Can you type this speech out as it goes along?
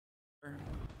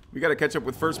We gotta catch up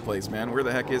with first place, man. Where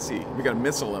the heck is he? We gotta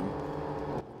missile him.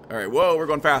 Alright, whoa, we're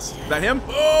going fast. Is that him?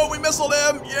 Oh, we missiled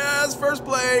him! Yes, first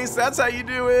place! That's how you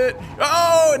do it!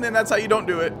 Oh, and then that's how you don't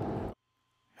do it.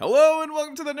 Hello, and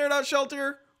welcome to the Nerdout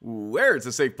Shelter, where it's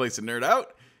a safe place to nerd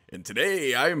out. And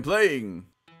today, I am playing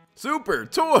Super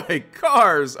Toy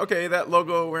Cars! Okay, that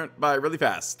logo went by really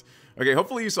fast. Okay,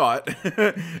 hopefully you saw it,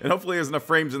 and hopefully there's enough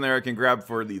frames in there I can grab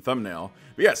for the thumbnail.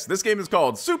 But yes, this game is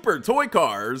called Super Toy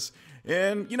Cars,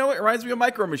 and you know, it reminds me of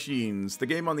Micro Machines, the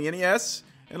game on the NES,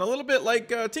 and a little bit like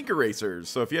Tinker Racers.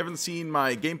 So if you haven't seen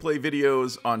my gameplay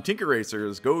videos on Tinker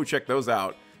Racers, go check those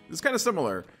out. It's kind of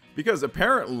similar, because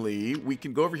apparently we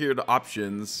can go over here to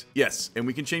options, yes, and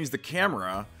we can change the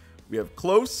camera. We have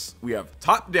close, we have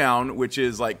top down, which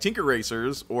is like Tinker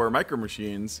Racers or Micro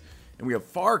Machines, and we have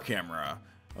far camera.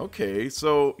 Okay,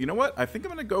 so you know what? I think I'm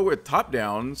gonna go with top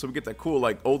down so we get that cool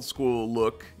like old school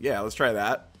look. Yeah, let's try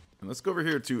that. And let's go over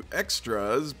here to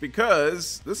extras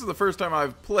because this is the first time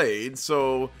I've played.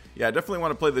 So yeah, I definitely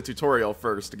want to play the tutorial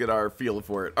first to get our feel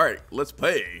for it. All right, let's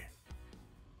play.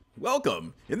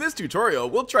 Welcome. In this tutorial,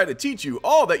 we'll try to teach you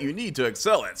all that you need to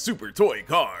excel at Super Toy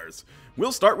Cars.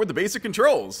 We'll start with the basic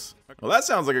controls. Well, that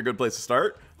sounds like a good place to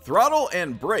start. Throttle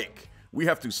and brake. We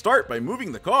have to start by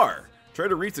moving the car. Try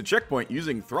to reach the checkpoint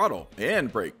using throttle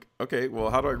and brake. Okay,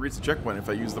 well, how do I reach the checkpoint if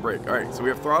I use the brake? All right, so we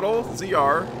have throttle,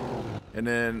 ZR, and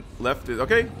then left is,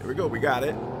 okay, there we go, we got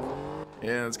it.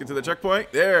 And let's get to the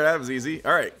checkpoint. There, that was easy.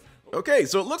 All right. Okay,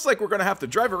 so it looks like we're gonna have to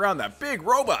drive around that big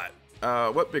robot.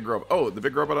 What big robot? Oh, the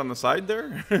big robot on the side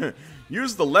there?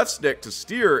 Use the left stick to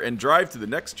steer and drive to the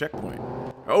next checkpoint.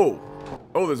 Oh,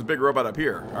 there's a big robot up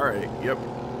here. All right, yep.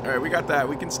 All right, we got that,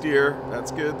 we can steer.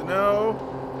 That's good to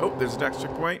know. Oh, there's a next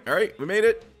checkpoint. All right, we made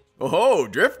it. Oh,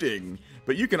 drifting.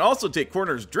 But you can also take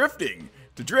corners drifting.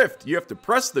 To drift, you have to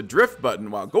press the drift button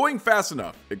while going fast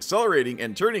enough, accelerating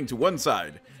and turning to one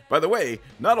side. By the way,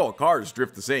 not all cars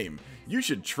drift the same. You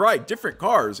should try different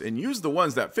cars and use the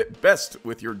ones that fit best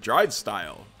with your drive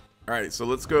style. All right, so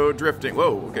let's go drifting.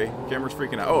 Whoa, okay, camera's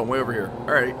freaking out. Oh, I'm way over here.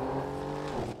 All right.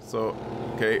 So,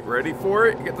 okay, ready for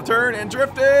it. Get the turn and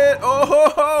drift it.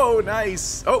 Oh,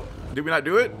 nice. Oh, did we not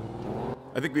do it?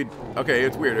 I think okay,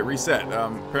 it's weird, it reset.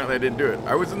 Apparently I didn't do it.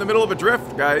 I was in the middle of a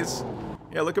drift, guys.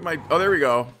 Yeah, look at my, oh, there we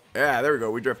go. Yeah, there we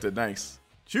go, we drifted, nice.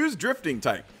 Choose drifting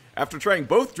type. After trying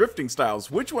both drifting styles,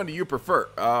 which one do you prefer?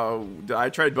 I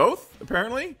tried both,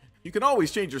 apparently. You can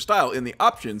always change your style in the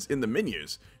options in the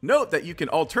menus. Note that you can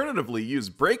alternatively use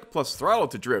brake plus throttle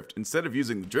to drift instead of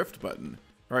using the drift button.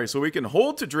 All right, so we can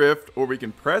hold to drift or we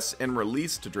can press and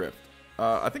release to drift.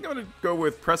 I think I'm gonna go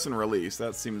with press and release.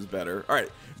 That seems better. All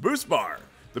right, boost bar.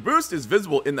 The boost is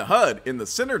visible in the HUD in the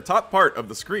center top part of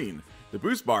the screen. The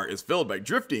boost bar is filled by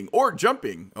drifting or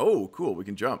jumping. Oh, cool, we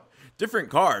can jump. Different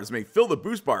cars may fill the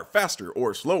boost bar faster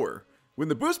or slower. When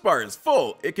the boost bar is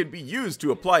full, it can be used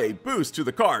to apply a boost to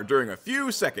the car during a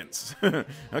few seconds.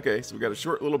 Okay, so we got a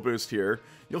short little boost here.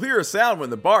 You'll hear a sound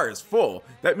when the bar is full.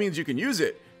 That means you can use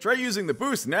it. Try using the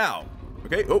boost now.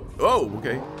 Okay,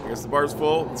 okay. I guess the bar's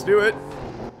full. Let's do it.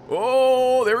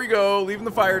 Oh, there we go. Leaving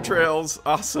the fire trails.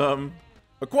 Awesome.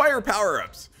 Acquire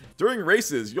power-ups. During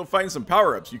races, you'll find some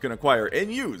power-ups you can acquire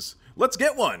and use. Let's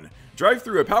get one. Drive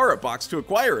through a power-up box to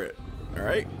acquire it. All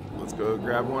right, let's go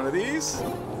grab one of these.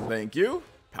 Thank you.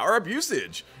 Power-up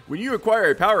usage. When you acquire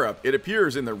a power-up, it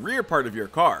appears in the rear part of your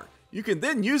car. You can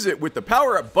then use it with the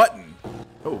power-up button.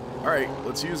 Oh, all right,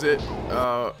 let's use it.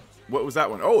 What was that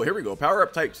one? Oh, here we go.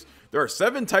 Power-up types. There are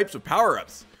 7 types of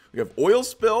power-ups. We have oil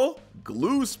spill,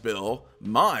 glue spill,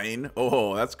 mine.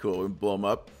 Oh, that's cool. We'll blow them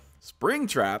up. Spring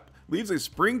trap leaves a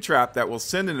spring trap that will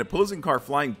send an opposing car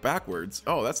flying backwards.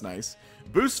 Oh, that's nice.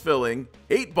 Boost filling,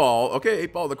 8 ball. Okay,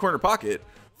 8 ball in the corner pocket.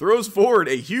 Throws forward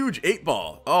a huge 8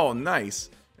 ball. Oh, nice.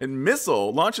 And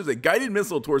missile launches a guided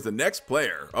missile towards the next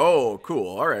player. Oh,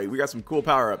 cool. All right, we got some cool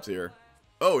power-ups here.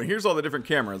 Oh, and here's all the different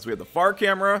cameras. We have the far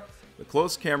camera, the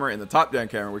close camera, and the top-down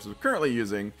camera, which we're currently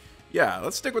using. Yeah,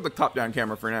 let's stick with the top-down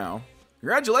camera for now.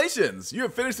 Congratulations! You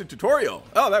have finished the tutorial!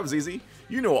 Oh, that was easy.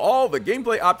 You know all the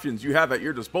gameplay options you have at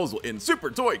your disposal in Super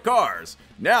Toy Cars.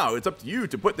 Now, it's up to you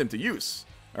to put them to use.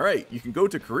 Alright, you can go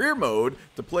to career mode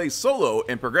to play solo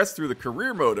and progress through the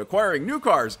career mode, acquiring new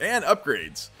cars and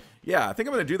upgrades. Yeah, I think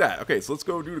I'm going to do that. Okay, so let's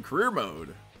go do the career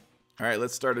mode. Alright,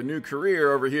 let's start a new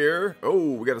career over here.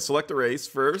 Oh, we got to select a race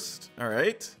first.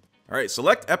 Alright. Alright,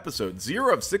 select episode.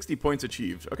 0 of 60 points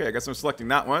achieved. Okay, I guess I'm selecting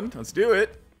that one. Let's do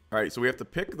it. Alright, so we have to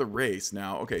pick the race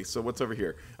now. Okay, so what's over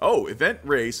here? Oh, event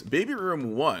race, baby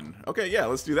room 1. Okay, yeah,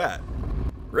 let's do that.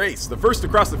 Race. The first to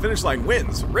cross the finish line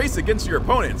wins. Race against your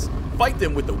opponents. Fight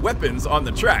them with the weapons on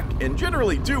the track, and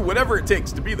generally do whatever it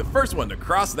takes to be the first one to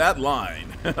cross that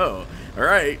line. All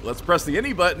right, let's press the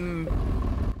any button.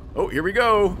 Oh, here we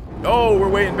go. Oh, we're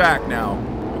way in back now.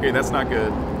 Okay, that's not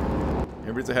good.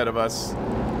 Everybody's ahead of us.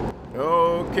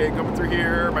 Okay, coming through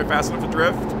here. Am I fast enough to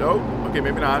drift? Nope. Okay,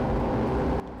 maybe not.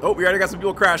 Oh, we already got some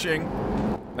people crashing.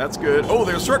 That's good. Oh,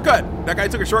 there's a shortcut. That guy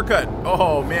took a shortcut.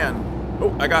 Oh, man.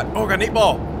 Oh, I got an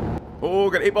 8-ball. Oh,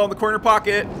 got an 8-ball in the corner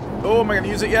pocket. Oh, am I gonna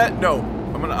use it yet? No.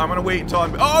 I'm gonna wait until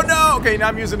I'm. Oh no! Okay, now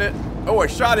I'm using it. Oh, I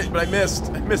shot it, but I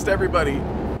missed. I missed everybody.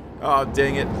 Oh,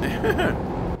 dang it.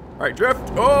 All right,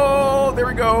 drift. Oh, there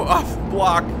we go. Off the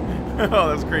block. Oh,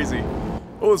 that's crazy.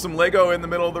 Oh, some Lego in the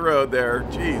middle of the road there.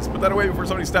 Jeez, put that away before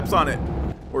somebody steps on it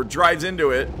or drives into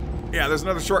it. Yeah, there's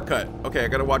another shortcut. Okay, I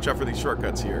gotta watch out for these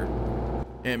shortcuts here.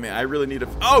 And man, I really need to.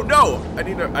 Oh no! I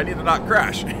need to not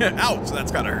crash. Ouch!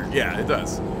 That's gotta hurt. Yeah, it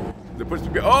does.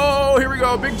 Oh, here we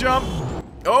go. Big jump.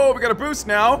 Oh, we got a boost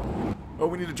now. Oh,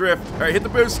 we need to drift. All right, hit the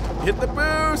boost. Hit the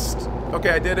boost. Okay,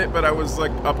 I did it, but I was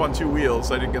like up on 2 wheels,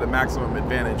 so I didn't get a maximum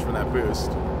advantage from that boost.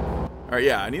 All right,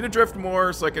 yeah, I need to drift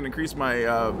more so I can increase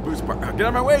my boost part. Get out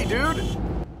of my way, dude.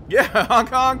 Yeah, honk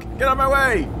honk. Get out of my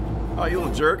way. Oh, you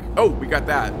little jerk. Oh, we got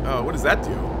that. What does that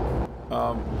do?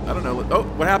 I don't know. Oh,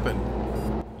 what happened?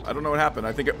 I don't know what happened.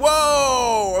 I think it.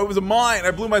 Whoa! It was a mine. I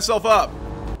blew myself up.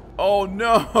 Oh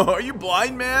no, are you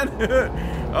blind, man?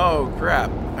 Oh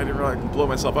crap, I didn't realize I could blow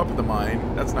myself up with the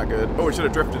mine. That's not good. Oh, I should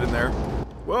have drifted in there.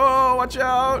 Whoa, watch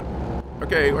out.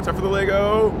 Okay, watch out for the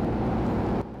Lego.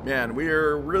 Man, we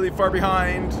are really far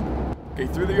behind. Okay,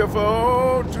 through the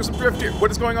UFO, do some drift here. What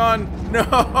is going on? No!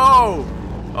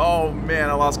 Oh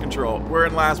man, I lost control. We're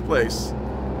in last place.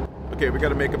 Okay, we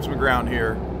gotta make up some ground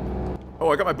here. Oh,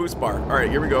 I got my boost bar. All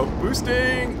right, here we go.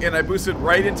 Boosting, and I boosted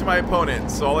right into my opponent.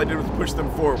 So all I did was push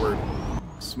them forward.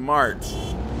 Smart.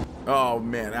 Oh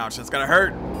man, ouch, that's gotta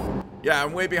hurt. Yeah,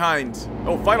 I'm way behind.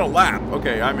 Oh, final lap.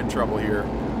 Okay, I'm in trouble here.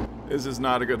 This is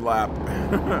not a good lap.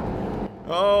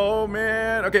 Oh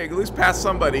man. Okay, at least pass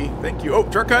somebody. Thank you. Oh,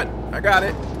 shortcut. I got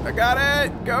it. I got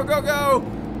it. Go, go, go.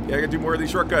 Yeah, I gotta do more of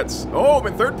these shortcuts. Oh, I'm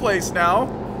in 3rd place now.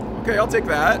 Okay, I'll take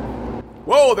that.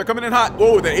 Whoa, they're coming in hot.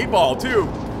 Whoa, the 8-ball too.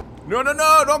 No, no,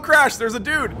 no, don't crash. There's a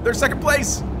dude. They're 2nd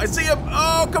place. I see him.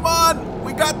 Oh, come on.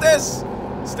 We got this.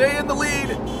 Stay in the lead.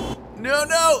 No,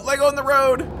 no. Lego on the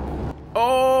road.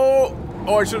 Oh.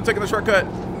 Oh, I should have taken the shortcut.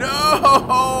 No.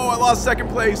 I lost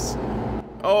 2nd place.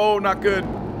 Oh, not good.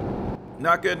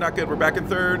 Not good, not good. We're back in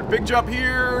 3rd. Big jump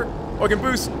here. Oh, I can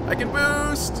boost. I can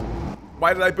boost.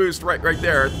 Why did I boost right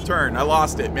there at the turn? I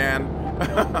lost it, man.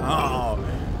 Oh,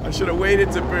 I should have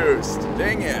waited to boost.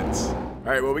 Dang it. All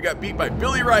right, well, we got beat by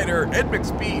Billy Ryder, Ed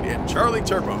McSpeed, and Charlie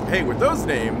Turbo. Hey, with those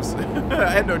names,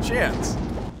 I had no chance.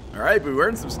 All right, but we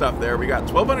earned some stuff there. We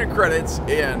got 1,200 credits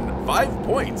and 5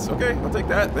 points. Okay, I'll take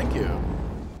that. Thank you.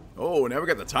 Oh, now we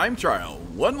got the time trial.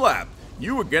 1 lap,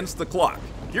 you against the clock.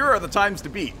 Here are the times to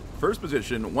beat. First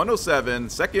position, 107,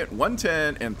 second,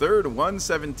 110, and third,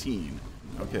 117.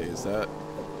 Okay, is that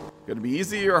gonna be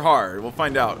easy or hard? We'll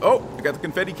find out. Oh, I got the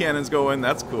confetti cannons going.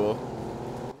 That's cool.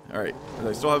 All right, do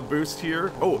I still have boost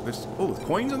here? Oh, there's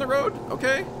coins on the road?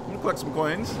 Okay, I'm gonna collect some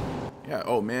coins. Yeah,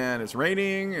 oh man, it's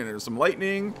raining and there's some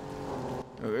lightning.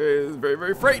 Okay, it's very,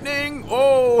 very frightening.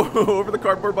 Oh, over the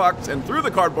cardboard box and through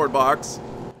the cardboard box.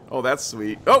 Oh, that's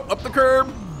sweet. Oh, up the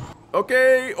curb.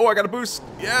 Okay, oh, I got a boost.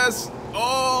 Yes.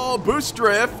 Oh, boost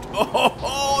drift.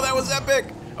 Oh, that was epic.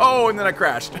 Oh, and then I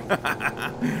crashed.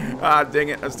 Ah, dang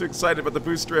it, I was too excited about the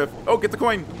boost drift. Oh, get the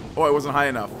coin. Oh, I wasn't high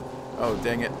enough. Oh,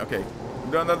 dang it, okay.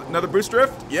 Another boost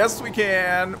drift? Yes, we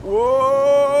can.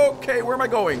 Whoa, okay, where am I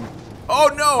going? Oh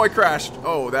no, I crashed.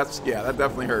 Oh, yeah, that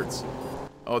definitely hurts.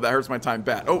 Oh, that hurts my time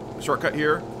bad. Oh, shortcut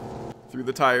here. Through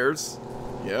the tires.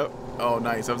 Yep. Oh,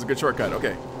 nice, that was a good shortcut.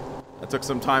 Okay. That took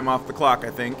some time off the clock, I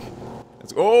think.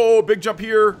 Oh, big jump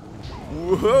here.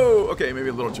 Whoa. Okay, maybe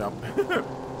a little jump.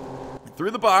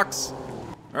 Through the box.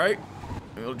 All right.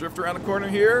 We'll drift around the corner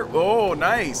here. Oh,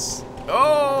 nice.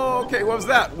 Oh, okay, what was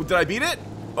that? Did I beat it?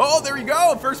 Oh, there we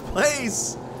go, 1st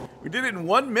place. We did it in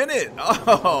 1 minute.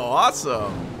 Oh,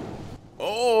 awesome.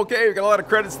 Oh, okay, we got a lot of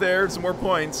credits there, some more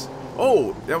points.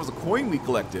 Oh, that was a coin we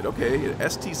collected. Okay, an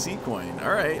STC coin.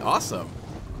 All right, awesome.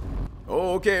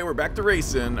 Oh, okay, we're back to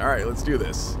racing. All right, let's do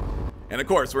this. And of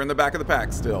course, we're in the back of the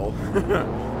pack still.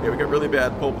 Yeah, we got really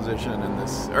bad pole position in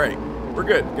this. All right, we're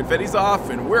good. Confetti's off,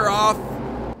 and we're off.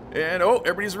 And oh,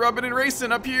 everybody's rubbing and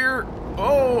racing up here.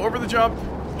 Oh, over the jump.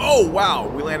 Oh, wow,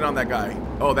 we landed on that guy.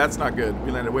 Oh, that's not good.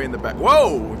 We landed way in the back.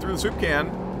 Whoa, through the soup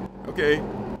can. Okay,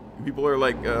 people are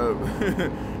like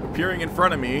appearing in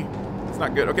front of me. It's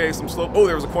not good. Okay, some slope. Oh,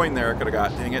 there was a coin there I could have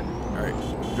got. Dang it. All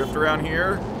right, drift around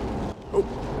here. Oh,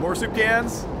 more soup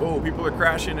cans. Oh, people are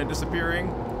crashing and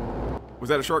disappearing. Was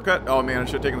that a shortcut? Oh man, I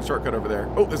should have taken the shortcut over there.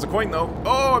 Oh, there's a coin though.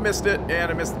 Oh, I missed it,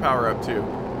 and I missed the power up too.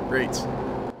 Great.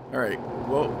 All right,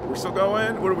 well, we're still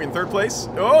going. What are we, in third place?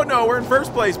 Oh no, we're in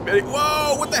first place.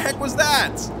 Whoa, what the heck was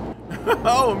that?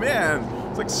 Oh man,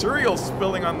 it's like cereal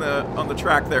spilling on the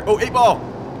track there. Oh, 8-ball,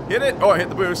 hit it. Oh, I hit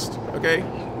the boost. Okay.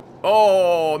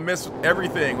 Oh, missed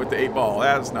everything with the 8-ball.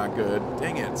 That's not good.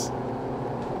 Dang it.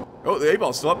 Oh, the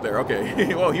 8-ball's still up there.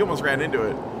 Okay. Well, he almost ran into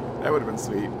it. That would have been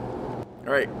sweet.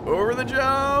 All right, over the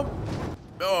jump.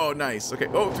 Oh, nice. Okay.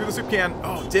 Oh, through the soup can.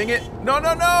 Oh, dang it. No,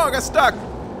 no, no. I got stuck.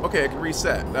 Okay, I can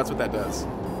reset. That's what that does.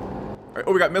 All right.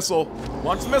 Oh, we got missile.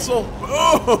 Launch the missile.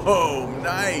 Oh,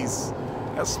 nice.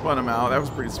 That spun him out. That was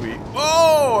pretty sweet.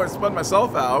 Oh, I spun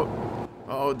myself out.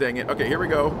 Oh, dang it. Okay, here we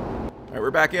go. All right,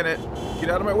 we're back in it. Get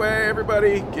out of my way,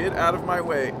 everybody. Get out of my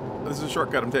way. This is a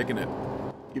shortcut. I'm taking it.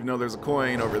 Even though there's a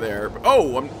coin over there.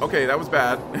 Oh, okay, that was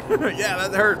bad. Yeah,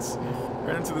 that hurts.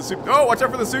 Ran into the soup. Oh, watch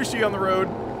out for the sushi on the road.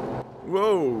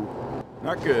 Whoa,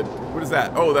 not good. What is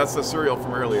that? Oh, that's the cereal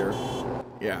from earlier.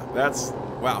 Yeah, that's,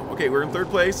 wow. Okay, we're in third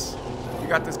place. We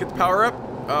got this, get the power up.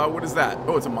 What is that?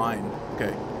 Oh, it's a mine.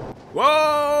 Okay.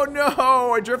 Whoa,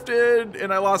 no, I drifted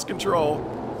and I lost control.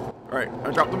 All right,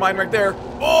 I dropped the mine right there.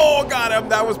 Oh, got him.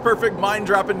 That was perfect mine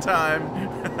dropping time.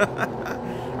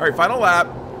 All right, final lap.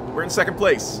 We're in second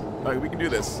place. All right, we can do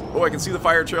this. Oh, I can see the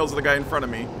fire trails of the guy in front of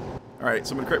me. All right,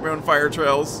 so I'm gonna create my own fire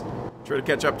trails. Try to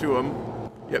catch up to him.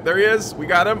 Yep, there he is. We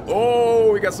got him.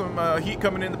 Oh, we got some heat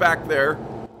coming in the back there.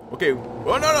 Okay.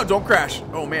 Oh, no, no, don't crash.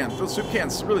 Oh, man, those soup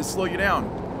cans really slow you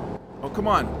down. Oh, come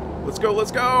on. Let's go,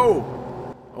 let's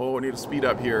go. Oh, I need to speed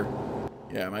up here.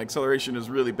 Yeah, my acceleration is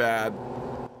really bad.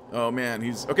 Oh, man,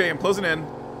 he's... Okay, I'm closing in.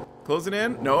 Closing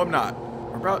in? No, I'm not.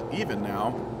 We're about even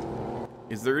now.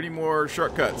 Is there any more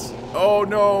shortcuts? Oh,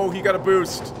 no, he got a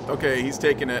boost. Okay, he's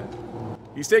taking it.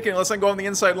 He's taking it unless I go on the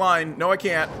inside line. No, I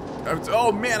can't.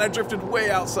 Oh, man, I drifted way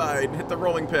outside. Hit the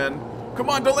rolling pin. Come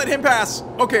on, don't let him pass.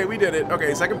 Okay, we did it.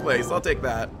 Okay, second place. I'll take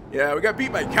that. Yeah, we got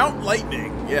beat by Count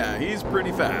Lightning. Yeah, he's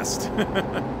pretty fast.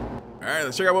 All right,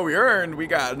 let's check out what we earned. We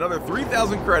got another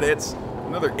 3,000 credits,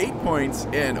 another 8 points,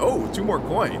 and, oh, 2 more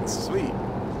coins. Sweet.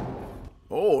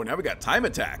 Oh, now we got time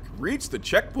attack. Reach the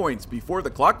checkpoints before the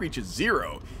clock reaches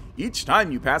 0. Each time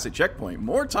you pass a checkpoint,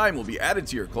 more time will be added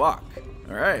to your clock.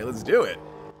 All right, let's do it.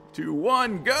 2,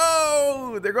 1,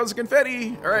 go! There goes the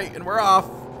confetti. All right, and we're off.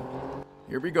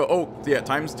 Here we go. Oh, yeah,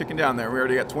 time's ticking down there. We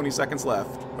already got 20 seconds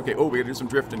left. Okay, oh, we gotta do some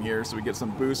drifting here so we get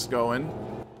some boost going.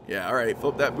 Yeah, all right,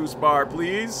 flip that boost bar,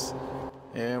 please.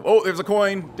 And, oh, there's a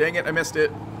coin. Dang it, I missed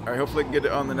it. All right, hopefully I can get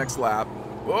it on the next lap.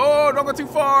 Whoa, don't go too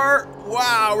far.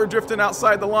 Wow, we're drifting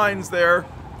outside the lines there.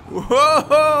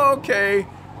 Whoa, okay.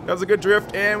 That was a good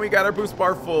drift, and we got our boost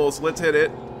bar full, so let's hit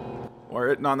it. Or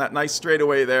hitting on that nice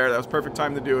straightaway there. That was perfect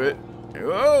time to do it.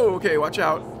 Whoa, okay, watch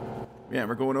out. Man,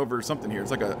 we're going over something here.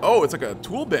 It's like a, oh, it's like a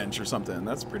tool bench or something.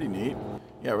 That's pretty neat.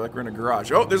 Yeah, we're in a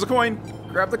garage. Oh, there's a coin.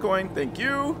 Grab the coin. Thank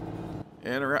you.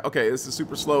 And around, okay, this is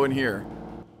super slow in here.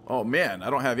 Oh, man, I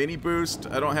don't have any boost.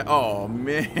 I don't have, oh,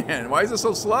 man. Why is it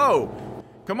so slow?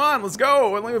 Come on, let's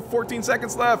go. We only have 14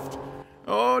 seconds left.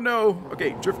 Oh, no.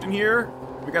 Okay, drifting here.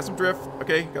 We got some drift.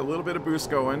 Okay, got a little bit of boost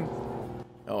going.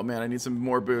 Oh, man, I need some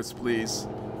more boost, please.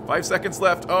 5 seconds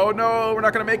left. Oh, no, we're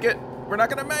not going to make it. We're not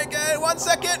going to make it. 1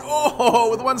 second. Oh,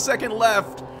 with 1 second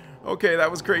left. Okay, that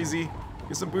was crazy.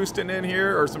 Get some boosting in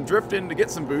here, or some drifting to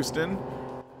get some boosting.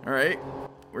 All right,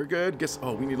 we're good. Guess,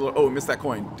 oh, we need a little, oh, we missed that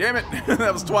coin. Damn it.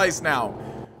 That was twice now.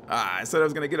 Ah, I said I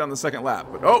was going to get on the second lap,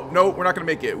 but oh, no, we're not going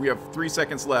to make it. We have 3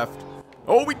 seconds left.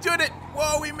 Oh, we did it.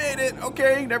 Whoa, we made it.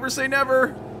 Okay, never say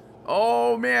never.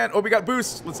 Oh, man. Oh, we got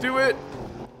boost. Let's do it.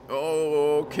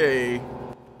 Oh, okay.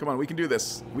 Come on, we can do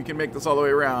this. We can make this all the way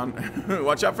around.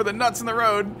 Watch out for the nuts in the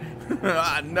road.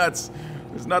 Ah, nuts.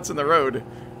 There's nuts in the road.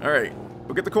 All right,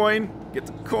 we'll get the coin. Get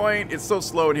the coin. It's so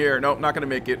slow in here. Nope, not going to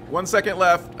make it. 1 second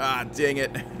left. Ah, dang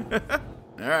it.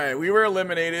 All right, we were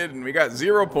eliminated, and we got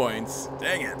 0 points.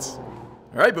 Dang it.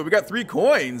 All right, but we got 3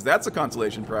 coins. That's a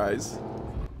consolation prize.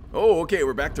 Oh, okay,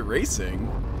 we're back to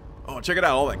racing. Oh, check it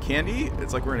out, all that candy.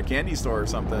 It's like we're in a candy store or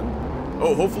something.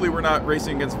 Oh, hopefully we're not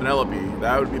racing against Penelope.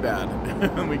 That would be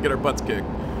bad. We get our butts kicked.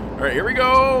 All right, here we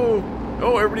go.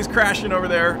 Oh, everybody's crashing over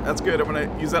there. That's good. I'm going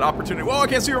to use that opportunity. Whoa, I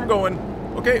can't see where I'm going.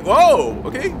 Okay, whoa.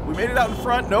 Okay, we made it out in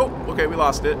front. Nope. Okay, we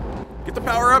lost it. Get the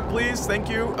power up, please. Thank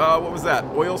you. What was that?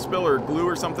 Oil spill or glue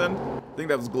or something? I think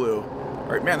that was glue. All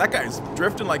right, man, that guy's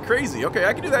drifting like crazy. Okay,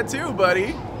 I can do that too,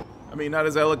 buddy. I mean, not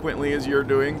as eloquently as you're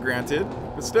doing, granted,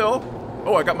 but still.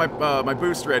 Oh, I got my my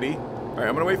boost ready. All right,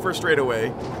 I'm gonna wait for a straightaway.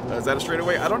 Is that a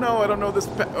straightaway? I don't know. I don't know this.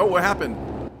 Oh, what happened?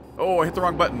 Oh, I hit the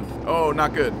wrong button. Oh,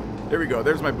 not good. There we go.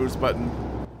 There's my boost button.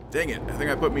 Dang it. I think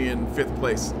I put me in 5th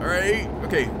place. All right.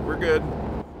 Okay, we're good.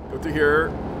 Go through here.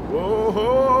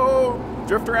 Whoa.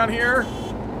 Drift around here.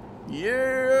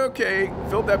 Yeah, okay.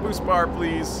 Fill that boost bar,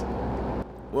 please.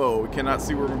 Whoa, we cannot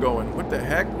see where we're going. What the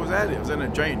heck was that? Was that a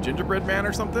giant gingerbread man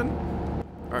or something?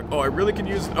 All right. Oh, I really can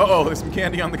use... Uh-oh, there's some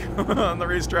candy on the on the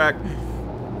racetrack.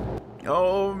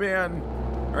 Oh, man.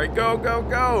 All right, go, go,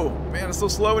 go. Man, it's so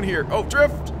slow in here. Oh,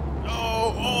 drift.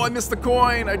 Oh, I missed the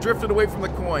coin. I drifted away from the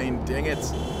coin. Dang it.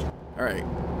 All right.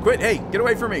 Quit. Hey, get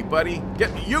away from me, buddy.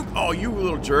 Get you. Oh, you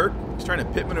little jerk. He's trying to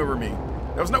pit maneuver me.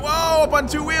 That was no. Whoa, up on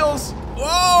 2 wheels.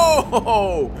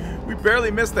 Whoa. We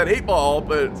barely missed that 8 ball,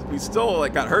 but we still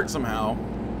like got hurt somehow.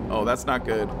 Oh, that's not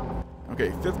good. Okay,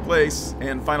 5th place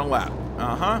and final lap.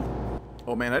 Uh-huh.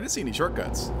 Oh, man, I didn't see any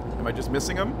shortcuts. Am I just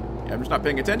missing them? Yeah, I'm just not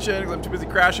paying attention because I'm too busy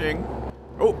crashing.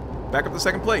 Oh, back up to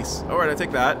 2nd place. All right, I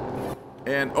take that.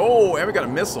 And, oh, and we got a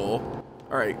missile.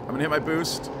 All right, I'm going to hit my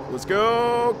boost. Let's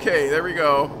go. Okay, there we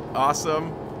go.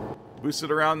 Awesome.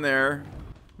 Boosted around there.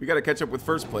 We got to catch up with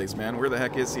 1st place, man. Where the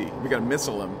heck is he? We got to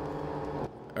missile him.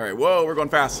 All right, whoa, we're going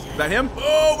fast. Is that him?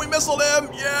 Oh, we missiled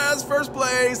him. Yes, 1st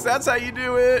place. That's how you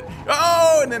do it.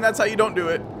 Oh, and then that's how you don't do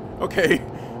it. Okay.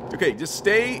 Okay, just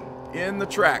stay in the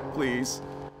track, please.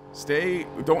 Stay.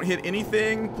 Don't hit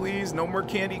anything, please. No more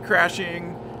candy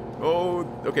crashing. Oh,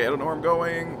 okay, I don't know where I'm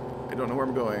going. I don't know where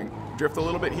I'm going. Drift a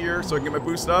little bit here so I can get my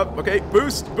boost up. Okay,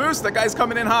 boost, boost. That guy's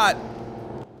coming in hot.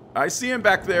 I see him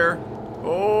back there.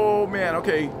 Oh, man,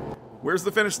 okay. Where's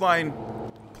the finish line?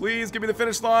 Please give me the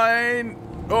finish line.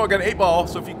 Oh, I got an 8 ball,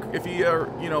 so if he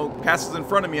you know, passes in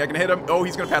front of me, I can hit him. Oh,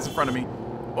 he's gonna pass in front of me.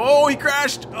 Oh, he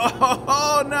crashed.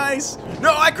 Oh, nice.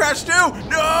 No, I crashed too.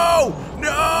 No,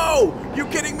 no. You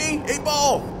kidding me? 8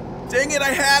 ball. Dang it, I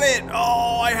had it.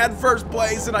 Oh, I had 1st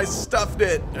place and I stuffed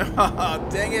it.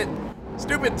 Dang it.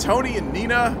 Stupid Tony and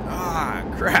Nina. Ah,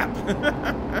 crap.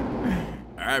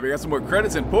 All right, we got some more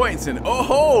credits and points, and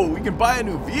oh, we can buy a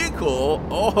new vehicle.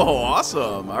 Oh,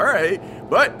 awesome. All right,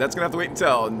 but that's gonna have to wait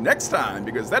until next time,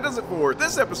 because that does it for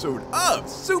this episode of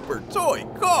Super Toy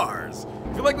Cars.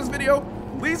 If you like this video,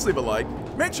 please leave a like.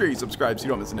 Make sure you subscribe so you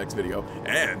don't miss the next video.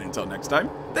 And until next time,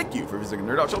 thank you for visiting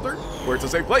Nerdout Shelter, where it's a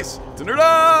safe place to nerd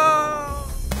out.